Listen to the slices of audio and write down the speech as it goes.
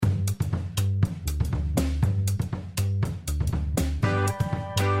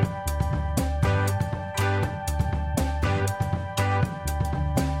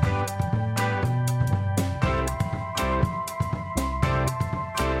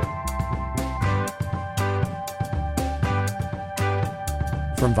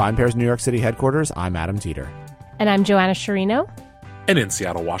From VinePair's New York City headquarters, I'm Adam Teeter. And I'm Joanna Sciarrino. And in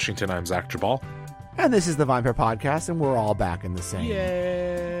Seattle, Washington, I'm Zach Jabal. And this is the VinePair podcast, and we're all back in the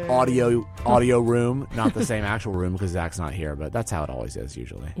same audio room. Not the same actual room because Zach's not here, but that's how it always is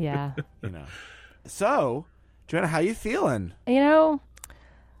usually. Yeah. So, Joanna, how you feeling?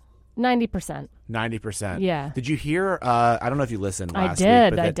 90%. 90%. Yeah. Did you hear, I don't know if you listened last week.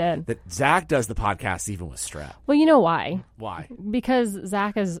 I did. That Zach does the podcast even with strep. Well, you know why? Why? Because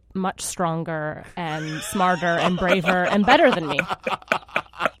Zach is much stronger and smarter and braver and better than me.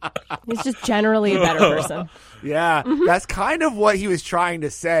 He's just generally a better person. Yeah, that's kind of what he was trying to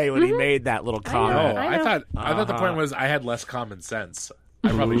say when he made that little comment. I thought the point was I had less common sense. I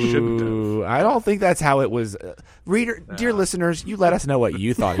probably shouldn't have. I don't think that's how it was. Dear listeners, you let us know what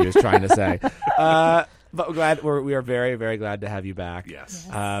you thought he was trying to say. But we are very, very glad to have you back. Yes.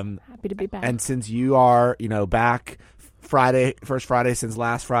 Happy to be back. And since you are, back first Friday since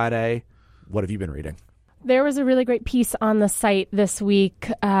last Friday, what have you been reading? There was a really great piece on the site this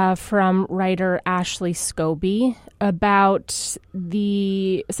week from writer Ashley Scobie about some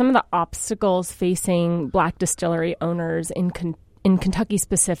of the obstacles facing Black distillery owners in Kentucky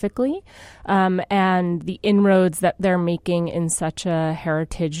specifically, and the inroads that they're making in such a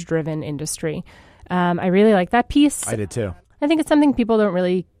heritage-driven industry. I really like that piece. I did too. I think it's something people don't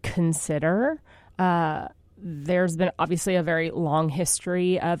really consider. There's been obviously a very long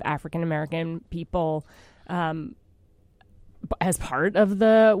history of African-American people as part of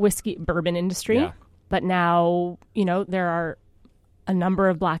the bourbon industry. Yeah. But now, there are a number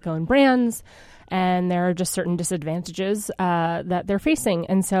of Black-owned brands, and there are just certain disadvantages that they're facing.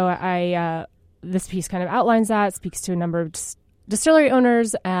 And so this piece kind of outlines that, speaks to a number of distillery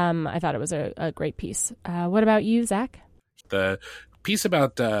owners. I thought it was a great piece. What about you, Zach? The piece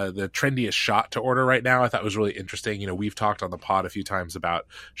about the trendiest shot to order right now I thought was really interesting. We've talked on the pod a few times about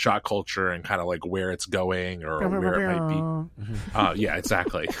shot culture and kind of like where it's going or where it might be. Yeah,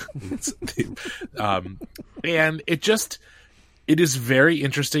 exactly. And it is very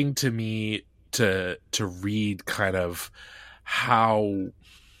interesting to me to read kind of how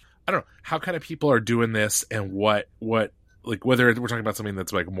kind of people are doing this and what like whether we're talking about something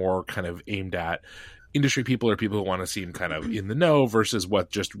that's like more kind of aimed at industry people or people who want to seem kind of in the know versus what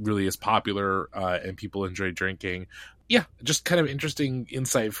just really is popular and people enjoy drinking. Yeah, just kind of interesting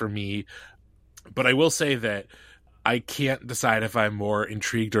insight for me. But I will say that I can't decide if I'm more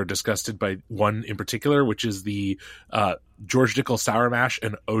intrigued or disgusted by one in particular, which is the George Dickel Sour Mash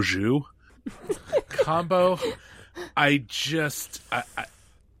and Au Jus combo. I'm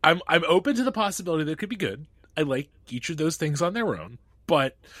open to the possibility that it could be good. I like each of those things on their own,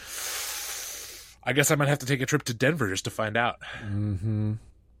 but I guess I might have to take a trip to Denver just to find out. Mm-hmm.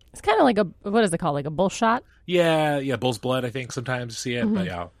 It's kind of like what is it called? Like a bull shot? Yeah, bull's blood, I think sometimes you see it, but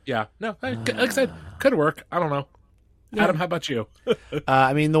yeah. No, like I said, could work. I don't know. Yeah. Adam, how about you?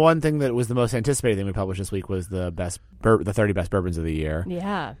 The one thing that was the most anticipated thing we published this week was the 30 best bourbons of the year.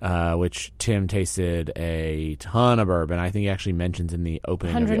 Yeah. Which Tim tasted a ton of bourbon. I think he actually mentions in the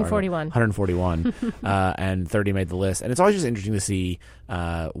opening 141. 141. And 30 made the list. And it's always just interesting to see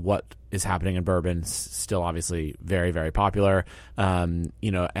what is happening in bourbon. Still obviously very, very popular. And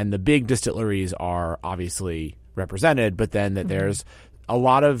the big distilleries are obviously represented, but then that there's a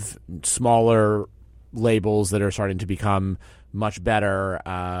lot of smaller labels that are starting to become much better.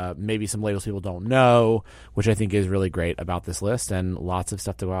 Maybe some labels people don't know, which I think is really great about this list, and lots of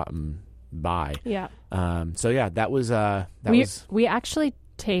stuff to go out and buy. Yeah. That was we actually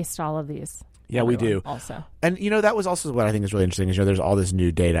taste all of these. Yeah, we do. Also. And that was also what I think is really interesting is there's all this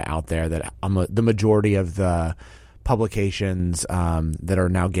new data out there that the majority of the publications that are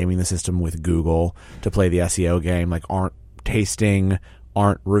now gaming the system with Google to play the SEO game like aren't tasting,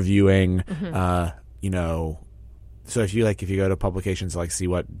 aren't reviewing. So if you go to publications to see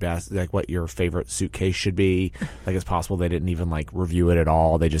what your favorite suitcase should be, it's possible they didn't even review it at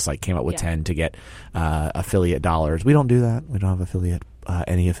all. They just came up with 10 to get affiliate dollars. We don't do that. We don't have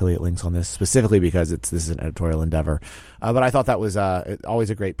any affiliate links on this specifically because this is an editorial endeavor. But I thought that was always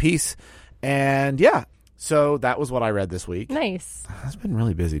a great piece. And yeah, so that was what I read this week. Nice. It's been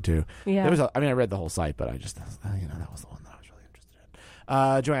really busy too. Yeah. I read the whole site, but I just that was the one that I was really interested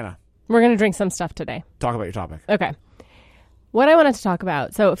in. Joanna. We're going to drink some stuff today. Talk about your topic. Okay. What I wanted to talk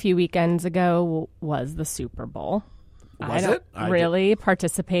about, so a few weekends ago was the Super Bowl. I don't really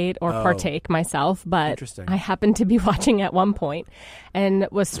participate or partake myself, but I happened to be watching at one point and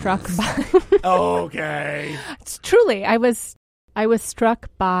was struck by... Okay. Truly, I was struck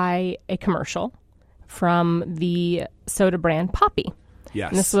by a commercial from the soda brand Poppi.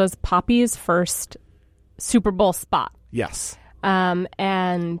 Yes. And this was Poppi's first Super Bowl spot. Yes.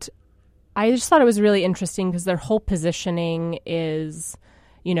 And I just thought it was really interesting because their whole positioning is,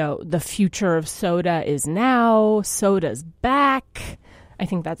 the future of soda is now. Soda's back. I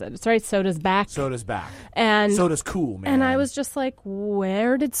think that's it. It's right. Soda's back. Soda's back. And soda's cool, man. And I was just like,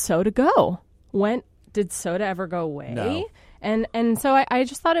 where did soda go? When did soda ever go away? No. And so I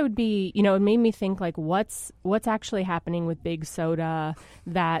just thought it would be, it made me think like what's actually happening with Big Soda,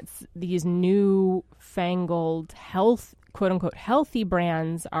 that these new fangled quote unquote healthy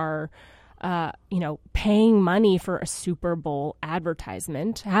brands are paying money for a Super Bowl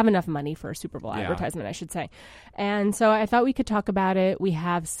advertisement, have enough money for a Super Bowl advertisement, I should say. And so I thought we could talk about it. We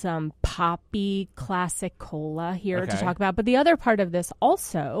have some Poppi classic cola here to talk about. But the other part of this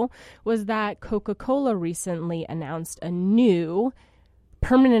also was that Coca-Cola recently announced a new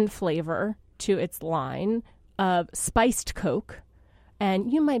permanent flavor to its line of spiced Coke.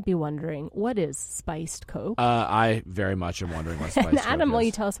 And you might be wondering, what is spiced Coke? I very much am wondering what spiced and Coke Adam, is. will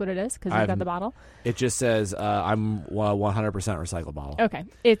you tell us what it is? Because you've got the bottle. It just says, I'm 100% recycled bottle. Okay.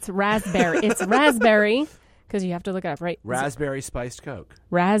 It's raspberry. It's raspberry, because you have to look it up, right? Raspberry spiced Coke.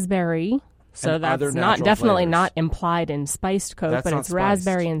 Raspberry. So And that's other not natural definitely flavors. not implied in spiced Coke, That's but not it's spiced.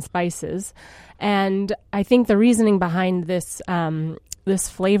 raspberry and spices. And I think the reasoning behind this this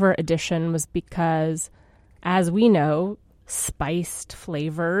flavor addition was because, as we know, spiced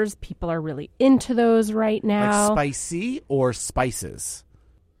flavors, people are really into those right now. Like spicy or spices?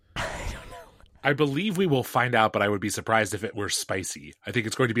 I believe we will find out, but I would be surprised if it were spicy. I think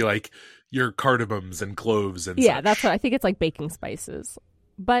it's going to be like your cardamoms and cloves and Yeah, such. that's what I think. It's like baking spices.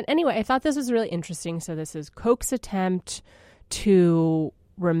 But anyway, I thought this was really interesting. So this is Coke's attempt to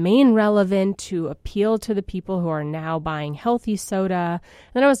remain relevant, to appeal to the people who are now buying healthy soda.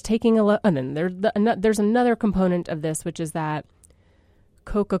 And then I was taking a look, and then there's another component of this, which is that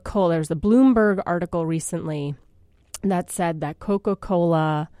Coca-Cola, there's a Bloomberg article recently that said that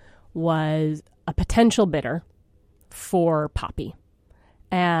Coca-Cola was a potential bidder for Poppi.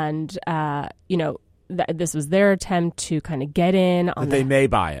 And, this was their attempt to kind of get in on They may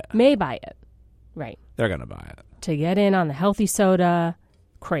buy it. May buy it. Right. They're going to buy it. To get in on the healthy soda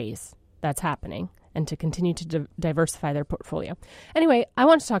craze that's happening and to continue to diversify their portfolio. Anyway, I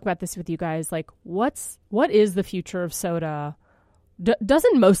want to talk about this with you guys. Like, what is the future of soda?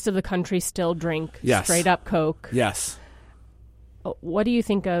 Doesn't most of the country still drink straight up Coke? Yes. What do you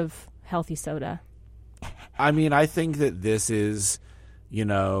think of healthy soda? I mean, I think that this is,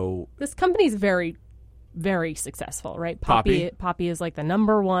 This company's very, very successful, right? Poppi? Poppi is like the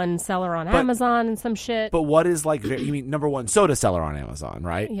number one seller on Amazon and some shit. But what is like, you mean number one soda seller on Amazon,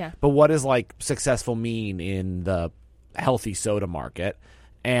 right? Yeah. But what does like successful mean in the healthy soda market?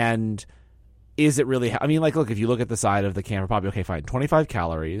 And is it really, I mean, like, look, if you look at the side of the can for Poppi, okay, fine, 25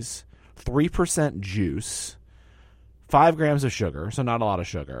 calories, 3% juice, 5 grams of sugar, so not a lot of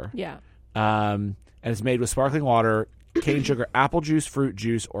sugar. Yeah. And it's made with sparkling water, cane sugar, apple juice, fruit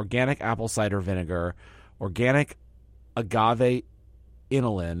juice, organic apple cider vinegar, organic agave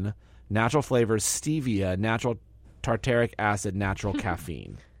inulin, natural flavors, stevia, natural tartaric acid, natural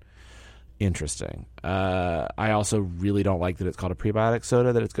caffeine. Interesting. I also really don't like that it's called a prebiotic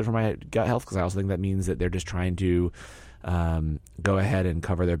soda, that it's good for my gut health, because I also think that means that they're just trying to go ahead and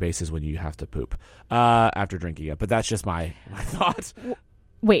cover their bases when you have to poop after drinking it. But that's just my thought.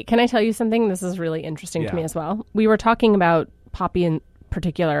 Wait, can I tell you something? This is really interesting to me as well. We were talking about Poppi in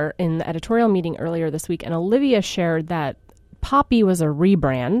particular in the editorial meeting earlier this week, and Olivia shared that Poppi was a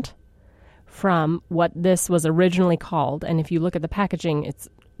rebrand from what this was originally called. And if you look at the packaging, it's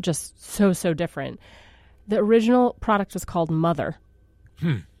just so different. The original product was called Mother.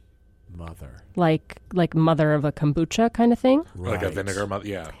 Mother. Like mother of a kombucha kind of thing. Like a Right. vinegar mother.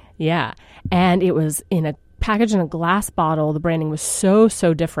 Yeah. Yeah. And it was in a package in a glass bottle. The branding was so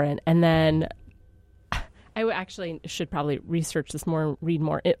different. And then I actually should probably research this more and read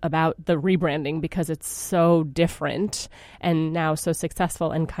more about the rebranding, because it's so different and now so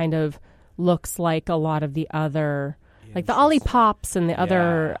successful and kind of looks like a lot of the other, like the Ollie Pops and the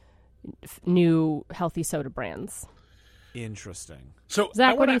other new healthy soda brands. Interesting. So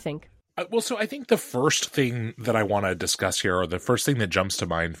Zach, what do you think? So I think the first thing that I want to discuss here, or the first thing that jumps to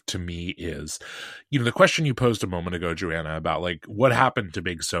mind to me, is, the question you posed a moment ago, Joanna, about like what happened to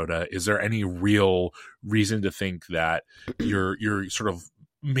Big Soda. Is there any real reason to think that your sort of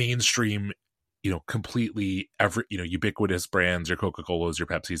mainstream, completely ubiquitous brands, your Coca-Colas, your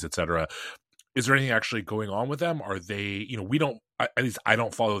Pepsis, etc., is there anything actually going on with them? Are they, we don't, at least I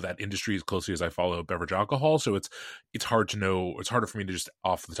don't follow that industry as closely as I follow beverage alcohol. So it's hard to know. It's harder for me to just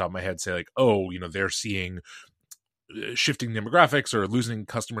off the top of my head say like, oh, they're seeing shifting demographics or losing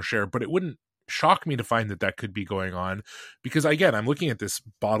customer share, but it wouldn't shock me to find that could be going on, because again, I'm looking at this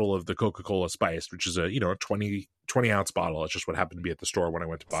bottle of the Coca-Cola Spiced, which is a 20 ounce bottle. It's just what happened to be at the store when I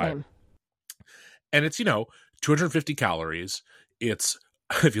went to buy it. And it's 250 calories. It's,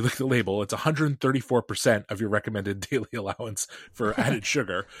 if you look at the label, it's 134% of your recommended daily allowance for added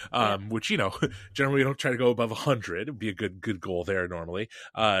sugar, which generally we don't try to go above 100. It'd be a good goal there normally.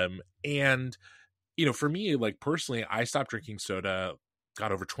 And for me, like personally, I stopped drinking soda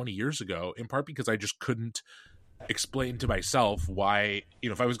over 20 years ago, in part because I just couldn't explain to myself why,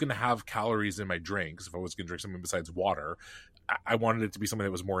 if I was going to have calories in my drinks, if I was going to drink something besides water, I wanted it to be something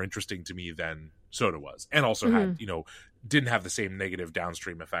that was more interesting to me than soda was, and also had, didn't have the same negative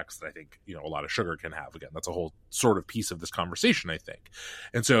downstream effects that I think, a lot of sugar can have. Again, that's a whole sort of piece of this conversation, I think.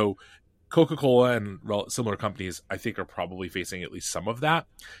 And so Coca-Cola and similar companies, I think, are probably facing at least some of that.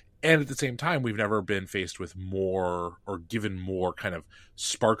 And at the same time, we've never been faced with more or given more kind of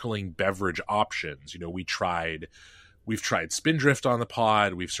sparkling beverage options. We've tried Spindrift on the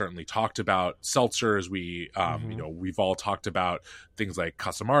pod. We've certainly talked about seltzers. We've all talked about things like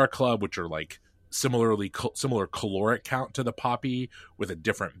Casamara Club, which are like similar caloric count to the Poppy with a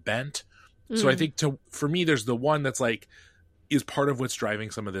different bent. So I think for me, there's the one that's like, is part of what's driving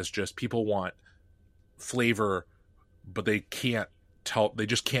some of this. Just people want flavor, but they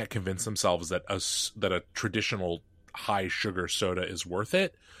just can't convince themselves that a traditional high sugar soda is worth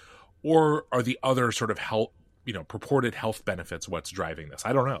it, or are the other sort of purported health benefits what's driving this?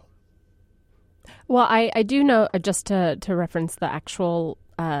 I don't know. Well, I do know, just to reference the actual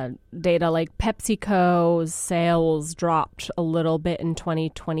data, like PepsiCo's sales dropped a little bit in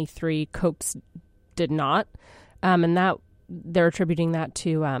 2023. Coke's did not, and that they're attributing that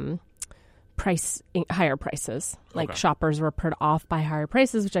to higher prices. Like shoppers were put off by higher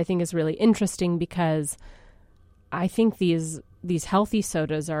prices, which I think is really interesting, because I think these healthy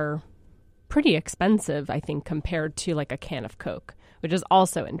sodas are pretty expensive, I think, compared to like a can of Coke, which is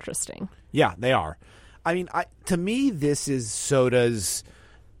also interesting. Yeah, they are. I mean, to me, this is soda's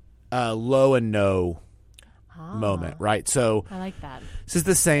low and no moment, right? So I like that. This is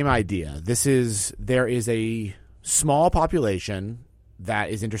the same idea. There is a small population that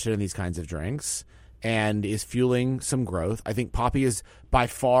is interested in these kinds of drinks and is fueling some growth. I think Poppi is by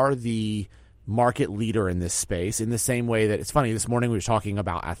far the market leader in this space, in the same way that, it's funny, this morning we were talking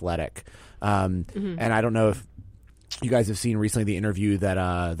about Athletic. And I don't know if you guys have seen recently the interview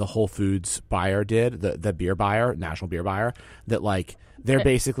that the Whole Foods buyer did, the beer buyer, national beer buyer, that like they're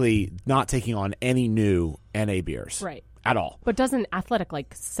basically not taking on any new NA beers. Right. At all. But doesn't Athletic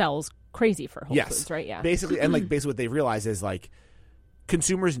like sells crazy for Whole Foods, right? Yeah. Basically, and like basically what they realize is like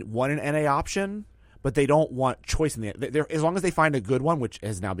consumers want an NA option, but they don't want choice in as long as they find a good one, which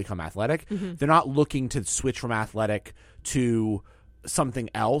has now become Athletic. They're not looking to switch from Athletic to something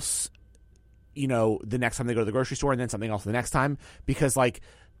else, the next time they go to the grocery store, and then something else the next time, because like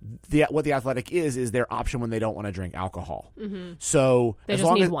what the Athletic is their option when they don't want to drink alcohol. So they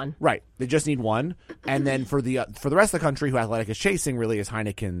just need one, right? They just need one, and then for the rest of the country, who Athletic is chasing really is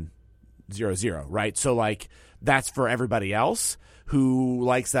Heineken 0.0, right? So like that's for everybody else who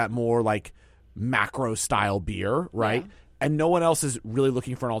likes that more like macro style beer, right? Yeah. And no one else is really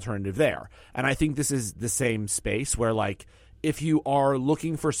looking for an alternative there. And I think this is the same space where like if you are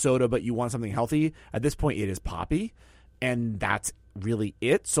looking for soda but you want something healthy, at this point it is Poppi, and that's really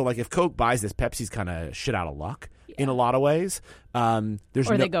it. So like if Coke buys this, Pepsi's kind of shit out of luck in a lot of ways.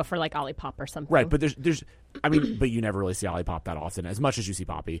 They go for like Olipop or something, right? But but you never really see Olipop that often, as much as you see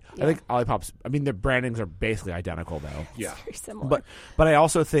Poppi. I think Olipop's, their brandings are basically identical though. Yeah, very similar. But I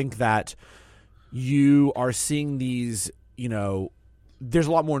also think that you are seeing these, there's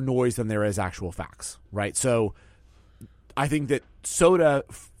a lot more noise than there is actual facts, right? So I think that soda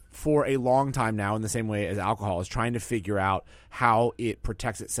for a long time now, in the same way as alcohol, is trying to figure out how it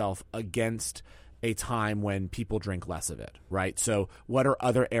protects itself against a time when people drink less of it, right? So what are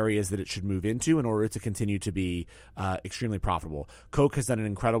other areas that it should move into in order to continue to be extremely profitable? Coke has done an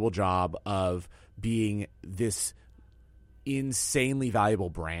incredible job of being this insanely valuable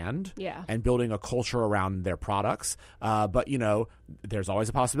brand and building a culture around their products. But, there's always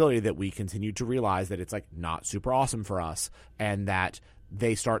a possibility that we continue to realize that it's like not super awesome for us, and that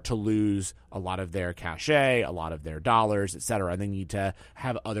they start to lose a lot of their cachet, a lot of their dollars, et cetera, and they need to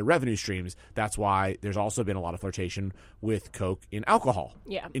have other revenue streams. That's why there's also been a lot of flirtation with Coke in alcohol.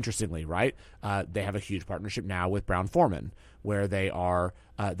 Yeah. Interestingly, right? They have a huge partnership now with Brown-Forman, where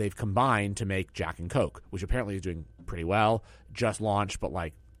they've combined to make Jack and Coke, which apparently is doing pretty well. Just launched, but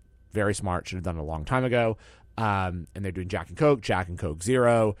like very smart, should have done it a long time ago. And they're doing Jack and Coke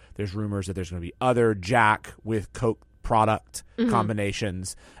Zero. There's rumors that there's going to be other Jack with Coke product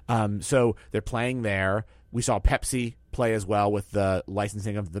combinations. So they're playing there. We saw Pepsi play as well with the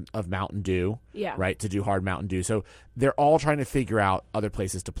licensing of Mountain Dew, right, to do hard Mountain Dew. So they're all trying to figure out other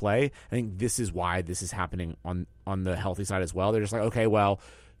places to play. I think this is why this is happening on the healthy side as well. They're just like, okay, well,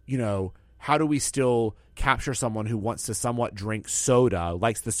 how do we still capture someone who wants to somewhat drink soda,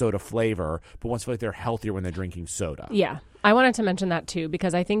 likes the soda flavor, but wants to feel like they're healthier when they're drinking soda? Yeah. I wanted to mention that too,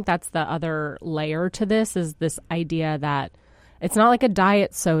 because I think that's the other layer to this, is this idea that it's not like a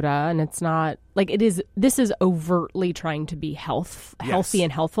diet soda, and it's not like it is. This is overtly trying to be healthy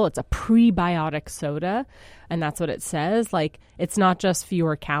and healthful. It's a prebiotic soda, and that's what it says. Like, it's not just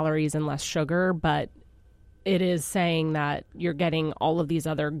fewer calories and less sugar, but it is saying that you're getting all of these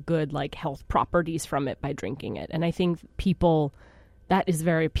other good, like, health properties from it by drinking it. And I think that is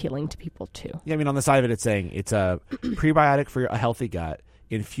very appealing to people too. Yeah, I mean, on the side of it, it's saying it's a prebiotic for a healthy gut,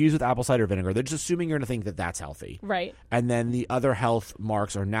 infused with apple cider vinegar. They're just assuming you're going to think that that's healthy. Right. And then the other health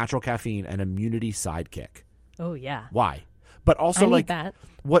marks are natural caffeine and immunity sidekick. Oh, yeah. Why? But also, I need like, that.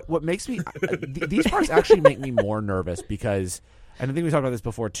 What makes me... these parts actually make me more nervous because... And I think we talked about this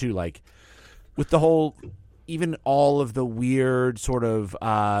before, too. Like, with the whole... Even all of the weird sort of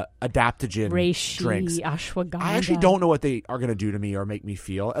adaptogen drinks. Ashwagandha. I actually don't know what they are going to do to me or make me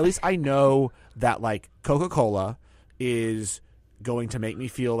feel. At least I know that, like, Coca-Cola is going to make me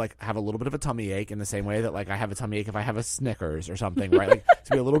feel like have a little bit of a tummy ache in the same way that, like, I have a tummy ache if I have a Snickers or something, right? Like, it's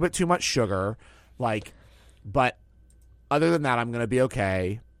going to be a little bit too much sugar. Like, but other than that, I'm going to be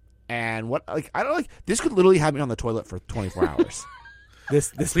okay. And this could literally have me on the toilet for 24 hours.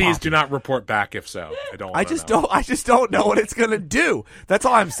 This Please Poppy. do not report back if so. I just don't know what it's gonna do. That's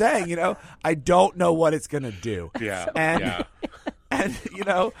all I'm saying. I don't know what it's gonna do. Yeah. And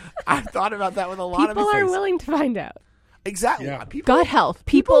I've thought about that with a lot of people these are things. willing to find out. Exactly. Yeah. Gut health.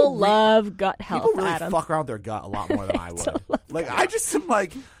 People love gut health. People really Adam. fuck around with their gut a lot more than I would. Like, I just am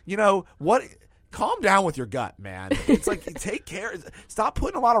like, what? Calm down with your gut, man. It's like, take care. Stop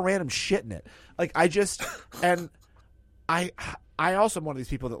putting a lot of random shit in it. Like, I also am one of these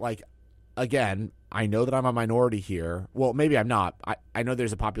people that, like, again, I know that I'm a minority here. Well, maybe I'm not. I know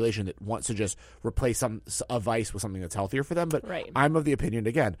there's a population that wants to just replace a vice with something that's healthier for them. But I'm of the opinion,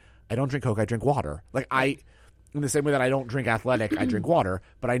 again, I don't drink Coke, I drink water. Like, in the same way that I don't drink Athletic, I drink water.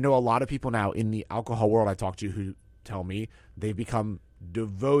 But I know a lot of people now in the alcohol world I talk to who tell me they've become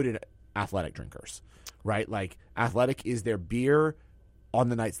devoted Athletic drinkers, right? Like, Athletic is their beer on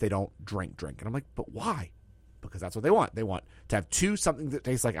the nights they don't drink. And I'm like, but why? Because that's what they want. They want to have something that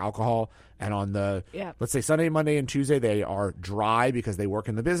tastes like alcohol. And on the, let's say Sunday, Monday, and Tuesday, they are dry because they work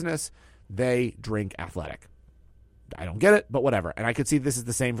in the business. They drink Athletic. I don't get it, but whatever. And I could see this is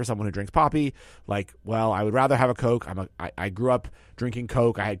the same for someone who drinks Poppy. Like, well, I would rather have a Coke. I grew up drinking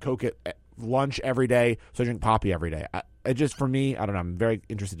Coke. I had Coke at lunch every day, so I drink Poppy every day. It just, for me, I don't know. I'm very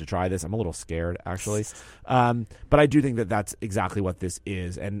interested to try this. I'm a little scared, actually. But I do think that that's exactly what this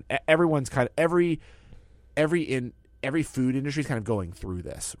is. And everyone's kind of, every food industry is kind of going through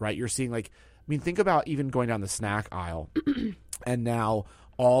this, right? You're seeing, like, I mean, think about even going down the snack aisle and now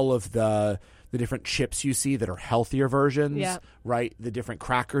all of the different chips you see that are healthier versions, right? The different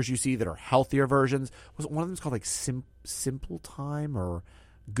crackers you see that are healthier versions. Was one of them called like Simple Time or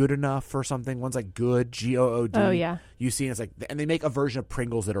Good Enough or something? One's like Good, Good. Oh, yeah. You see, and it's like, and they make a version of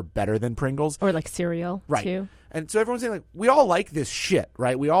Pringles that are better than Pringles. Or like cereal, right. too. And so everyone's saying, like, we all like this shit,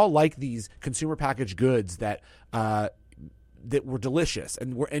 right? We all like these consumer packaged goods that were delicious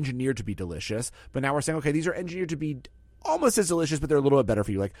and were engineered to be delicious. But now we're saying, okay, these are engineered to be almost as delicious, but they're a little bit better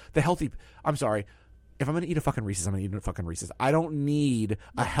for you. Like, the healthy, I'm sorry, if I'm going to eat a fucking Reese's, I'm going to eat a fucking Reese's. I don't need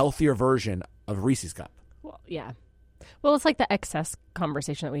a healthier version of Reese's Cup. Well, yeah. Well, it's like the excess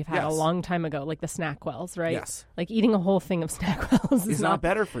conversation that we've had a long time ago, like the SnackWells, right? Yes. Like eating a whole thing of SnackWells is not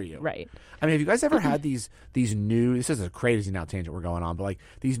better for you. Right. I mean, have you guys ever had these new, this is a crazy now tangent we're going on, but like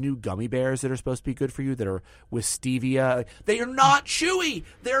these new gummy bears that are supposed to be good for you that are with stevia? Like, they are not chewy.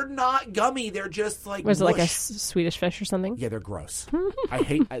 They're not gummy. They're just like Was it mush. like a Swedish Fish or something? Yeah, they're gross. I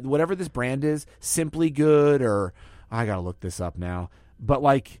hate whatever this brand is, Simply Good, or I got to look this up now. But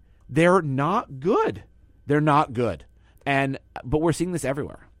like, they're not good. They're not good. But we're seeing this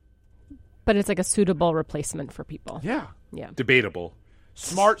everywhere. But it's like a suitable replacement for people. Yeah. Yeah. Debatable.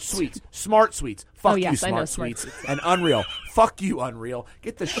 Smart Sweets. Fuck you, yes, I know Smart Smart Sweets. And Unreal. Fuck you, Unreal.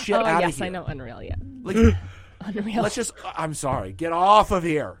 Get the shit out of here. Yes, I know Unreal, yeah. Like, Unreal. let's just, I'm sorry. Get off of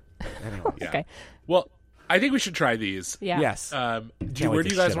here. Anyway. Yeah. Okay. Well, I think we should try these. Yeah. Yes. Where wait do you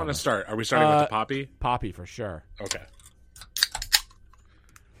to guys shit want on to it. start? Are we starting with the Poppy? Poppy, for sure. Okay.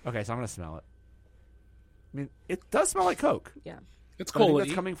 Okay, so I'm going to smell it. I mean, it does smell like Coke. Yeah. It's But I think cola.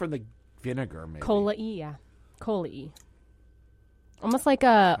 that's coming from the vinegar, maybe. Cola-y, yeah. Cola-y. Almost like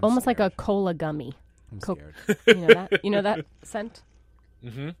a cola gummy. I'm Coke. scared. You know that? You know that scent?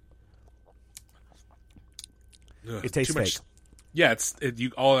 Mm-hmm. It tastes fake. Yeah,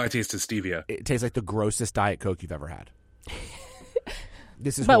 all I taste is stevia. It tastes like the grossest Diet Coke you've ever had.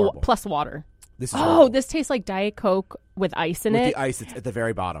 This is But horrible. plus water. This is horrible. This tastes like Diet Coke with ice in With it. the ice, it's at the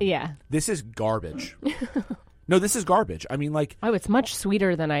very bottom. Yeah. This is garbage. No, this is garbage. I mean, like, Oh, it's much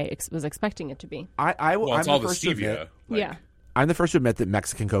sweeter than I was expecting it to be. Well, I'm it's all the the first to stevia. admit, Yeah. I'm the first to admit that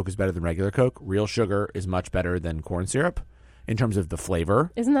Mexican Coke is better than regular Coke. Real sugar is much better than corn syrup in terms of the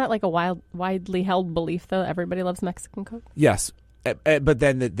flavor. Isn't that like a widely held belief, though? Everybody loves Mexican Coke? Yes. But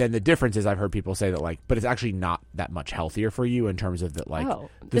then the difference is I've heard people say that, like, but it's actually not that much healthier for you in terms of that, like,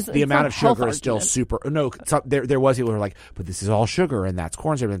 the It's amount not of a health sugar is still argument. super. No, there was people who were like, but this is all sugar and that's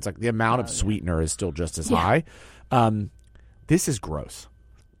corn syrup. And it's like the amount of sweetener is still just as high. This is gross.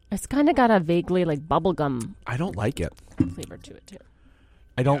 It's kind of got a vaguely like bubblegum I don't like it. flavor to it, too.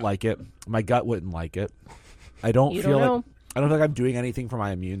 I don't like it. My gut wouldn't like it. I don't You feel don't like know. I don't feel like I'm doing anything for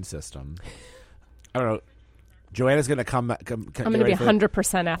my immune system. I don't know. Joanna's gonna come I'm going to be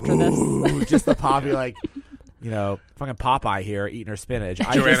 100% after this. Ooh, just the pop. You're like, fucking Popeye here eating her spinach.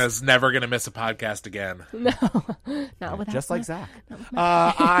 Joanna's never going to miss a podcast again. No, not without just like that. Zach.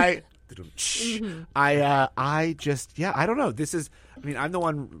 I don't know. This is, I mean, I'm the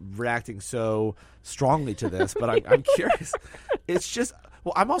one reacting so strongly to this, but I'm curious. It's just,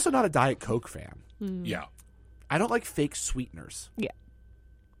 well, I'm also not a Diet Coke fan. Yeah. I don't like fake sweeteners. Yeah.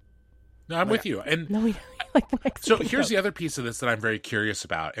 No, I'm with you. And No, we don't like the so Mexican here's Coke. the other piece of this that I'm very curious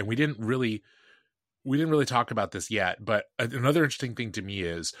about, and we didn't really talk about this yet. But another interesting thing to me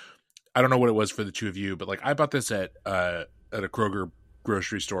is, I don't know what it was for the two of you, but like I bought this at a Kroger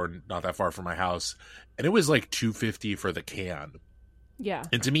grocery store not that far from my house, and it was like $2.50 for the can. Yeah.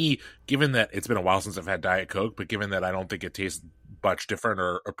 And to me, given that it's been a while since I've had Diet Coke, but given that I don't think it tastes much different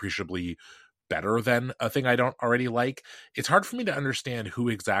or appreciably better than a thing I don't already like, it's hard for me to understand who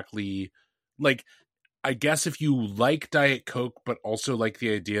exactly, like, I guess if you like Diet Coke, but also like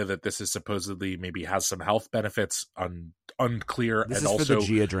the idea that this is supposedly maybe has some health benefits, unclear. This and is also for the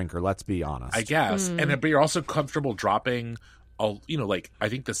Gia drinker. Let's be honest. I guess. But you're also comfortable dropping, like, I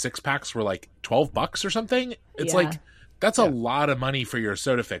think the 6-packs were like $12 or something. It's Yeah. like, that's a lot of money for your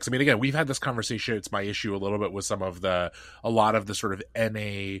soda fix. I mean, again, we've had this conversation. It's my issue a little bit with a lot of the sort of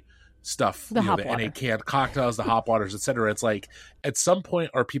NA stuff, The hop the water. NA canned cocktails, the hop waters, etc. It's like, at some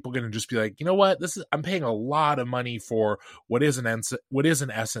point, are people going to just be like, you know what? I'm paying a lot of money for what is in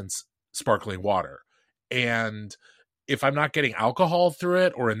essence sparkling water, and if I'm not getting alcohol through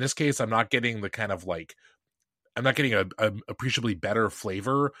it, or in this case, I'm not getting the kind of like, I'm not getting a appreciably better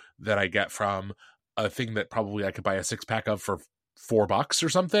flavor that I get from a thing that probably I could buy a 6-pack of for $4 or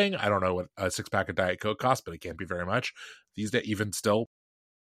something. I don't know what a 6-pack of Diet Coke costs, but it can't be very much these days. Even still,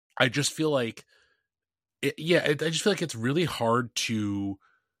 I just feel like, I just feel like it's really hard to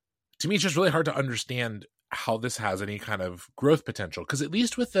me. It's just really hard to understand how this has any kind of growth potential, because at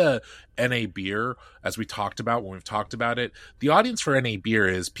least with the NA beer, as we talked about when we've talked about it, the audience for NA beer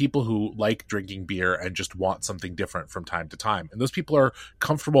is people who like drinking beer and just want something different from time to time, and those people are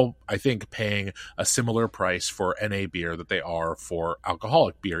comfortable, I think, paying a similar price for NA beer that they are for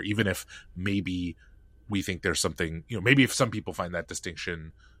alcoholic beer, even if maybe we think there's something, maybe if some people find that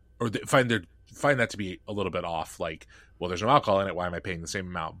distinction, or find that to be a little bit off, like, well, there's no alcohol in it, why am I paying the same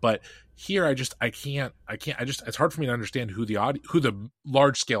amount? But here, it's hard for me to understand who the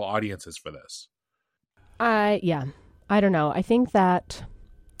large scale audience is for this. I don't know. I think that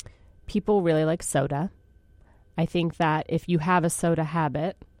people really like soda. I think that if you have a soda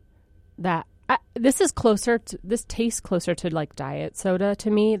habit, that this tastes closer to like diet soda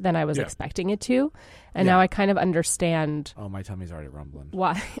to me than I was expecting it to. And now I kind of understand. Oh, my tummy's already rumbling.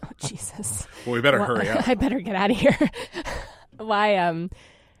 Why? Oh, Jesus. Well, we better hurry up. I better get out of here.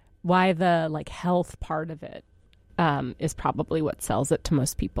 Why the like health part of it is probably what sells it to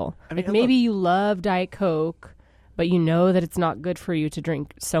most people. I mean, like maybe you love Diet Coke, but you know that it's not good for you to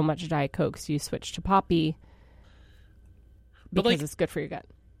drink so much Diet Coke, so you switch to Poppy because it's good for your gut.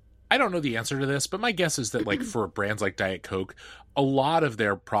 I don't know the answer to this, but my guess is that, like, for brands like Diet Coke, a lot of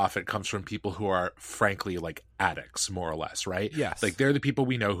their profit comes from people who are, frankly, like, addicts, more or less, right? Yes. Like, they're the people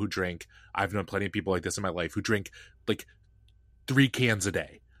we know who drink. I've known plenty of people like this in my life who drink, like, 3 cans a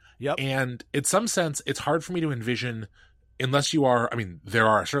day. Yep. And in some sense, it's hard for me to envision, unless you are, I mean, there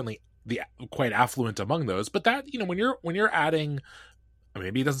are certainly the quite affluent among those, but that, when you're adding,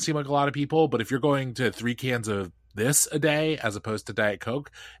 maybe it doesn't seem like a lot of people, but if you're going to 3 cans of this a day as opposed to Diet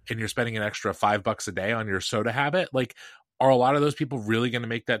Coke, and you're spending an extra $5 a day on your soda habit, like, are a lot of those people really going to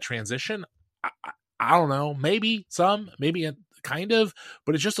make that transition? I don't know, maybe some, maybe kind of,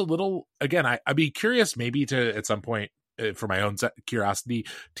 but it's just a little, again, I'd be curious maybe to at some point, for my own curiosity,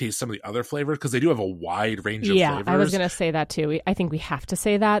 taste some of the other flavors, because they do have a wide range of flavors. Yeah, I was going to say that too. I think we have to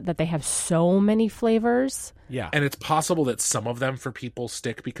say that they have so many flavors. Yeah. And it's possible that some of them for people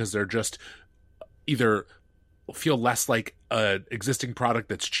stick because they're just either feel less like an existing product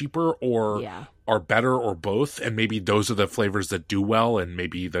that's cheaper or are better, or both. And maybe those are the flavors that do well, and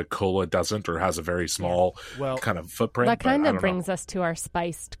maybe the cola doesn't, or has a very small kind of footprint. That kind of brings us to our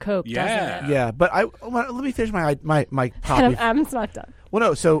spiced Coke, doesn't it? Yeah, but let me finish my poppy. I'm not done. Well,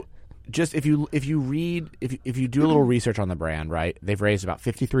 no, so just if you read, if you do a little research on the brand, right, they've raised about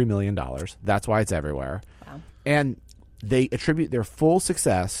 $53 million. That's why it's everywhere. Wow. And they attribute their full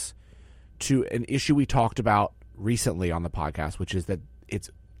success to an issue we talked about recently on the podcast, which is that it's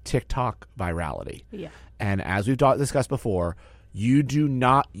TikTok virality. Yeah. And as we've discussed before, you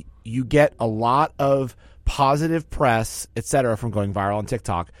get a lot of positive press, etc., from going viral on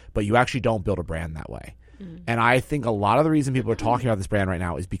TikTok, but you actually don't build a brand that way. And I think a lot of the reason people are talking about this brand right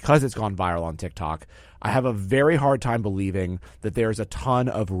now is because it's gone viral on TikTok. I have a very hard time believing that there's a ton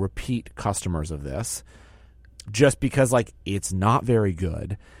of repeat customers of this, just because it's not very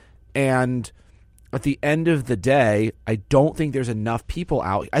good. And at the end of the day, I don't think there's enough people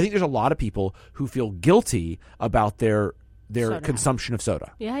out. I think there's a lot of people who feel guilty about their consumption of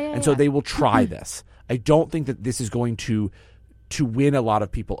soda. And so they will try this. I don't think that this is going to win a lot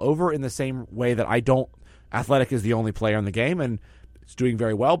of people over, in the same way that Athletic is the only player in the game and it's doing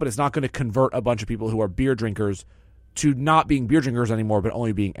very well, but it's not going to convert a bunch of people who are beer drinkers to not being beer drinkers anymore, but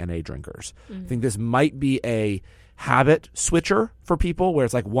only being NA drinkers. I think this might be a habit switcher for people, where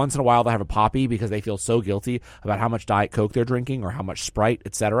it's once in a while they have a poppy because they feel so guilty about how much Diet Coke they're drinking or how much Sprite,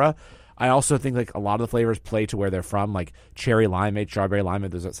 etc. I also think a lot of the flavors play to where they're from, like cherry limeade, strawberry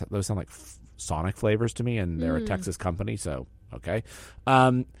limeade. Those sound like Sonic flavors to me, and they're a Texas company, so okay.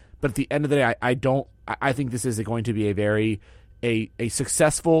 But at the end of the day, I think this is going to be a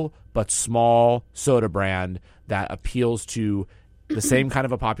successful but small soda brand that appeals to the same kind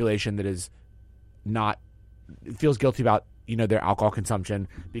of a population that is not feels guilty about their alcohol consumption,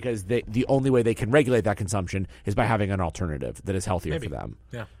 because the only way they can regulate that consumption is by having an alternative that is healthier for them.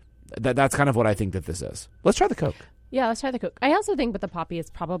 Yeah, that's kind of what I think that this is. Let's try the Coke. Yeah, let's try the Coke. I also think with the Poppy, it's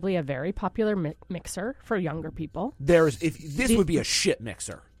probably a very popular mixer for younger people. This would be a shit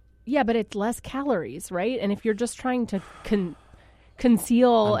mixer. Yeah, but it's less calories, right? And if you're just trying to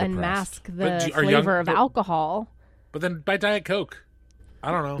conceal and mask the flavor of alcohol. But then buy Diet Coke.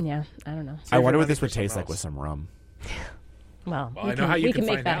 I don't know. Yeah, I don't know. I wonder what this would taste like with some rum. Well, I know how you can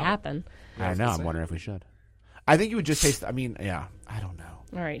make that out. happen. I know. I'm wondering if we should. I think it would just taste. I mean, yeah. I don't know.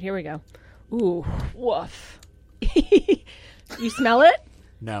 All right, here we go. Ooh, woof. You smell it?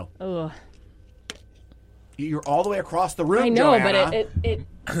 No. Ugh. You're all the way across the room. I know, Joanna. but it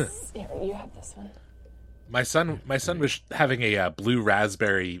here, you have this one. My son was having a blue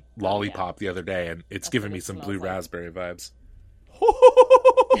raspberry lollipop the other day, and it's giving me some blue raspberry vibes.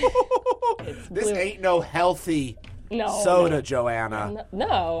 This ain't no healthy soda, Joanna.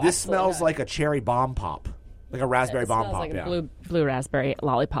 No, this smells like a cherry bomb pop, like a raspberry bomb pop. Like a blue raspberry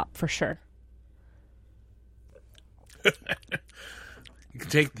lollipop for sure. You can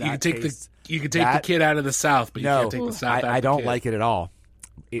take the kid out of the South, but you can't take the South out of the I don't kid. like it at all.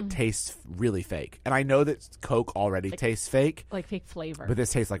 It tastes really fake, and I know that Coke already tastes fake, like fake flavor. but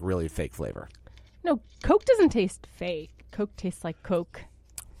this tastes like really fake flavor. No, Coke doesn't taste fake. Coke tastes like Coke.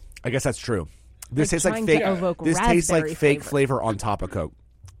 I guess that's true. This tastes trying like to fake. evoke This tastes like raspberry fake flavor on top of Coke.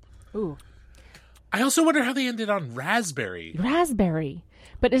 Ooh, I also wonder how they ended on raspberry. raspberry.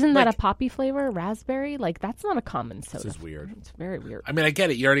 But isn't that a poppy flavor? Raspberry? That's not a common soda. This is weird. It's very weird. I mean, I get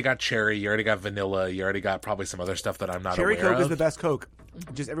it. You already got cherry. You already got vanilla. You already got probably some other stuff that I'm not Cherry aware Coke of. is the best Coke.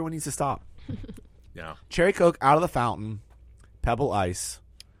 Just everyone needs to stop. Yeah. Cherry Coke out of the fountain, Pebble Ice.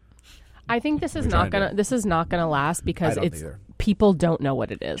 I think this is not gonna last because either. People don't know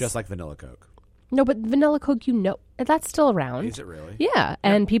what it is. Just like vanilla Coke. No, but vanilla Coke, that's still around. Is it really? Yeah,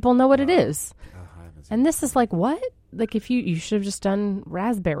 and people know what it is. And this is like what? Like if you should have just done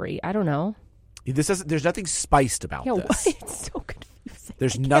raspberry. I don't know. There's nothing spiced about Yeah, this. it's so confusing.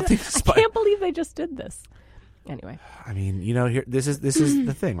 There's nothing I spiced. can't believe they just did this. Anyway, I mean, here this is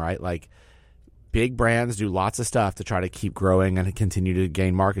the thing, right? Like big brands do lots of stuff to try to keep growing and continue to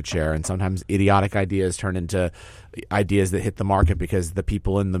gain market share, and sometimes idiotic ideas turn into ideas that hit the market because the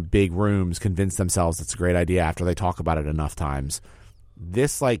people in the big rooms convince themselves it's a great idea after they talk about it enough times.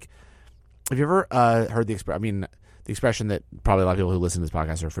 This, have you ever heard the expression that probably a lot of people who listen to this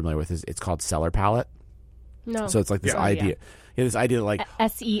podcast are familiar with, is it's called cellar palate. No. So it's like this idea. Yeah, this idea like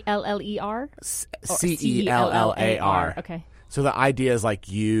SELLER? CELLAR. Okay. So the idea is like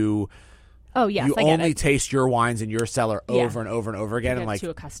you Oh, yes, you I get only it. taste your wines in your cellar over and over and over again, I and get like too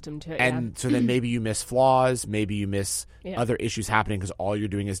accustomed to it. and so then maybe you miss flaws, maybe you miss other issues happening because all you're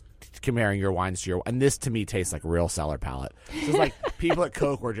doing is comparing your wines to your. And this to me tastes like real cellar palate. So it's like people at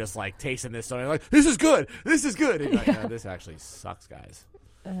Coke were just like tasting this, and like this is good, this is good. And you're like, no, this actually sucks, guys.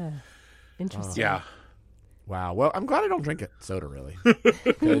 Interesting. Yeah. Wow. Well, I'm glad I don't drink it soda really,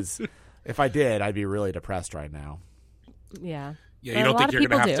 because if I did, I'd be really depressed right now. Yeah. Yeah, you don't think you're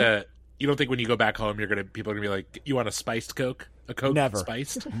gonna have to. You don't think when you go back home, people are gonna be like, "You want a spiced Coke? A Coke Never.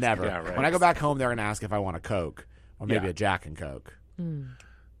 spiced?" Never. Yeah, right. When I go back home, they're gonna ask if I want a Coke or maybe Yeah. a Jack and Coke.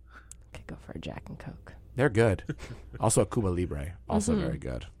 Could go for a Jack and Coke. They're good. Also, a Cuba Libre, also very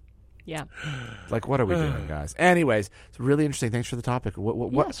good. Yeah. Like, what are we doing, guys? Anyways, it's really interesting. Thanks for the topic.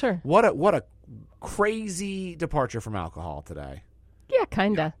 What, Yeah, sure. What a crazy departure from alcohol today. Yeah,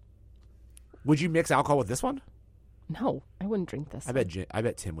 kinda. Would you mix alcohol with this one? No, I wouldn't drink this. I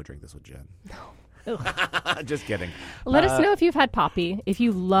bet Tim would drink this with gin. No. Just kidding. Let us know if you've had Poppy, if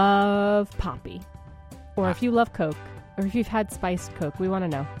you love Poppy, or if you love Coke, or if you've had spiced Coke. We want to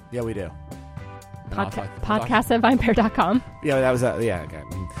know. Yeah, we do. Podcast at vinepair.com. Yeah, that was yeah. Okay.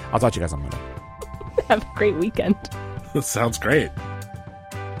 I'll talk to you guys on Monday. Have a great weekend. Sounds great.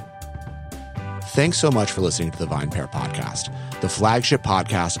 Thanks so much for listening to the VinePair Podcast, the flagship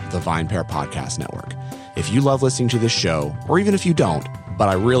podcast of the VinePair Podcast Network. If you love listening to this show, or even if you don't, but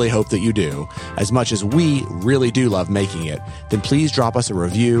I really hope that you do, as much as we really do love making it, then please drop us a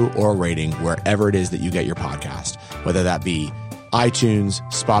review or a rating wherever it is that you get your podcast, whether that be iTunes,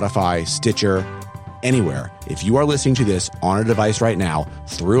 Spotify, Stitcher, anywhere. If you are listening to this on a device right now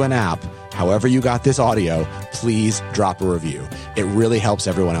through an app, however you got this audio, please drop a review. It really helps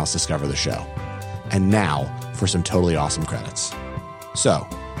everyone else discover the show. And now for some totally awesome credits. So,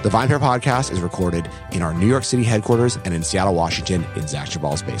 the VinePair Podcast is recorded in our New York City headquarters and in Seattle, Washington, in Zach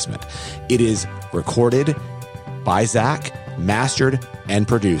Chabal's basement. It is recorded by Zach, mastered, and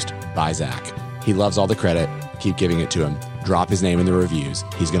produced by Zach. He loves all the credit. Keep giving it to him. Drop his name in the reviews.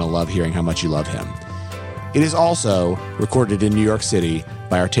 He's going to love hearing how much you love him. It is also recorded in New York City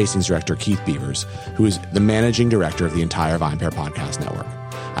by our tastings director, Keith Beavers, who is the managing director of the entire VinePair Podcast Network.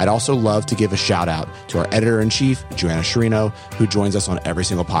 I'd also love to give a shout out to our editor-in-chief, Joanna Sherino, who joins us on every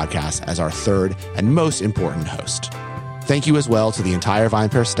single podcast as our third and most important host. Thank you as well to the entire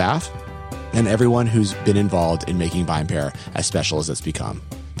VinePair staff and everyone who's been involved in making VinePair as special as it's become.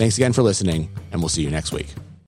 Thanks again for listening, and we'll see you next week.